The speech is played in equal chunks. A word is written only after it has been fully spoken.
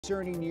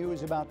Concerning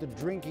news about the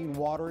drinking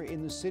water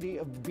in the city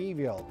of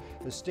Beeville.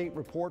 The state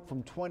report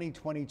from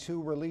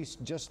 2022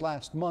 released just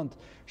last month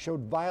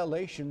showed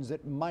violations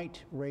that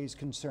might raise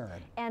concern.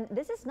 And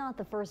this is not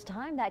the first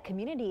time that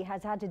community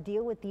has had to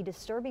deal with the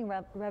disturbing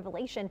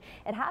revelation.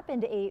 It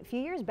happened a few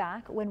years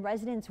back when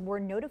residents were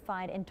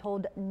notified and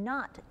told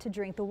not to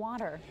drink the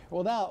water.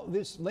 Well, now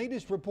this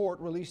latest report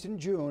released in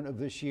June of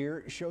this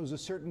year shows a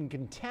certain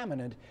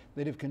contaminant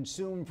that, if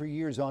consumed for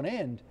years on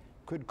end,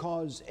 could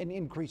cause an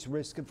increased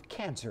risk of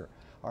cancer.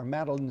 Our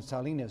Madeline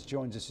Salinas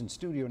joins us in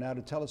studio now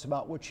to tell us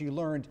about what she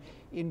learned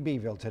in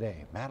Beeville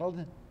today.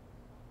 Madeline?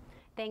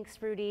 Thanks,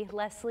 Rudy.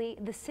 Leslie,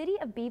 the city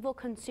of Beeville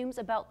consumes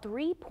about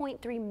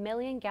 3.3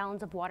 million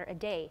gallons of water a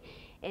day.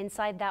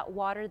 Inside that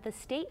water, the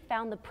state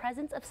found the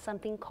presence of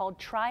something called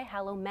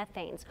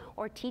trihalomethanes,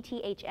 or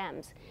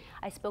THMs.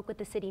 I spoke with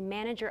the city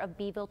manager of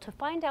Beeville to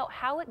find out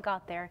how it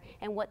got there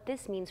and what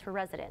this means for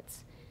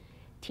residents.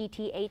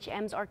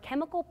 THMs are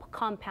chemical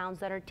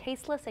compounds that are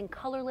tasteless and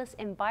colorless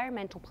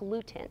environmental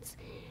pollutants.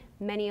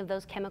 Many of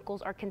those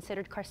chemicals are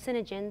considered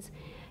carcinogens.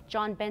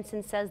 John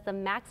Benson says the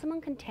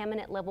maximum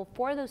contaminant level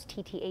for those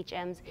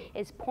THMs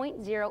is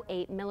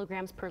 0.08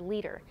 milligrams per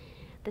liter.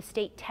 The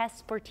state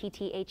tests for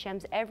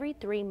THMs every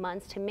 3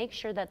 months to make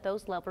sure that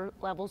those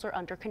levels are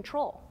under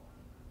control.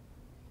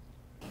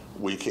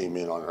 We came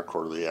in on our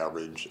quarterly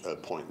average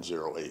at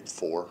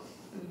 0.084,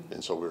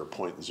 and so we were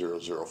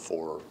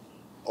 0.004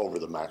 over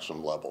the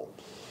maximum level.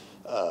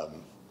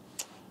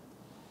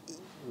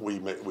 We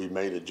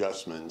made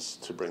adjustments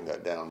to bring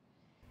that down.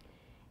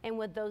 And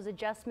with those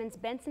adjustments,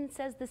 Benson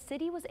says the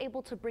city was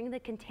able to bring the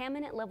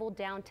contaminant level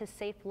down to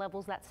safe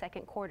levels that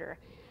second quarter.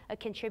 A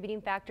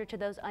contributing factor to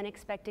those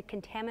unexpected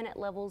contaminant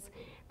levels,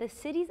 the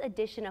city's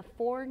addition of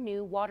 4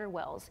 new water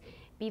wells.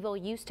 Beeville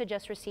used to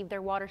just receive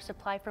their water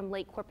supply from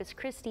Lake Corpus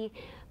Christi,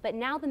 but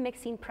now the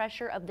mixing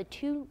pressure of the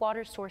 2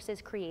 water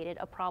sources created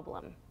a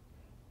problem.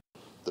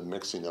 The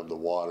mixing of the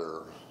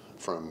water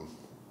from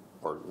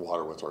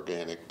water with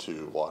organic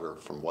to water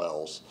from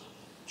wells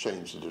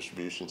changed the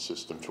distribution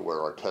system to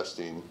where our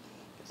testing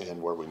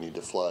and where we need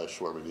to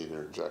flush, where we need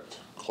to inject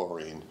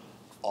chlorine,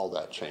 all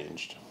that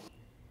changed.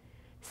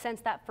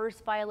 Since that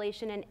first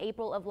violation in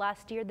April of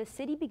last year, the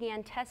city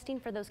began testing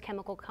for those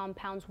chemical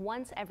compounds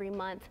once every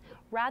month,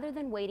 rather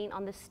than waiting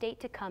on the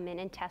state to come in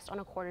and test on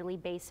a quarterly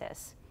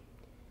basis.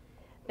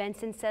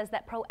 Benson says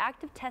that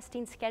proactive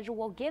testing schedule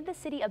will give the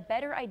city a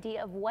better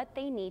idea of what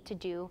they need to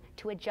do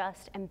to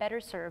adjust and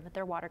better serve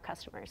their water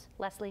customers.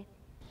 Leslie?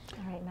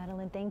 All right,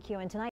 Madeline, thank you. And tonight,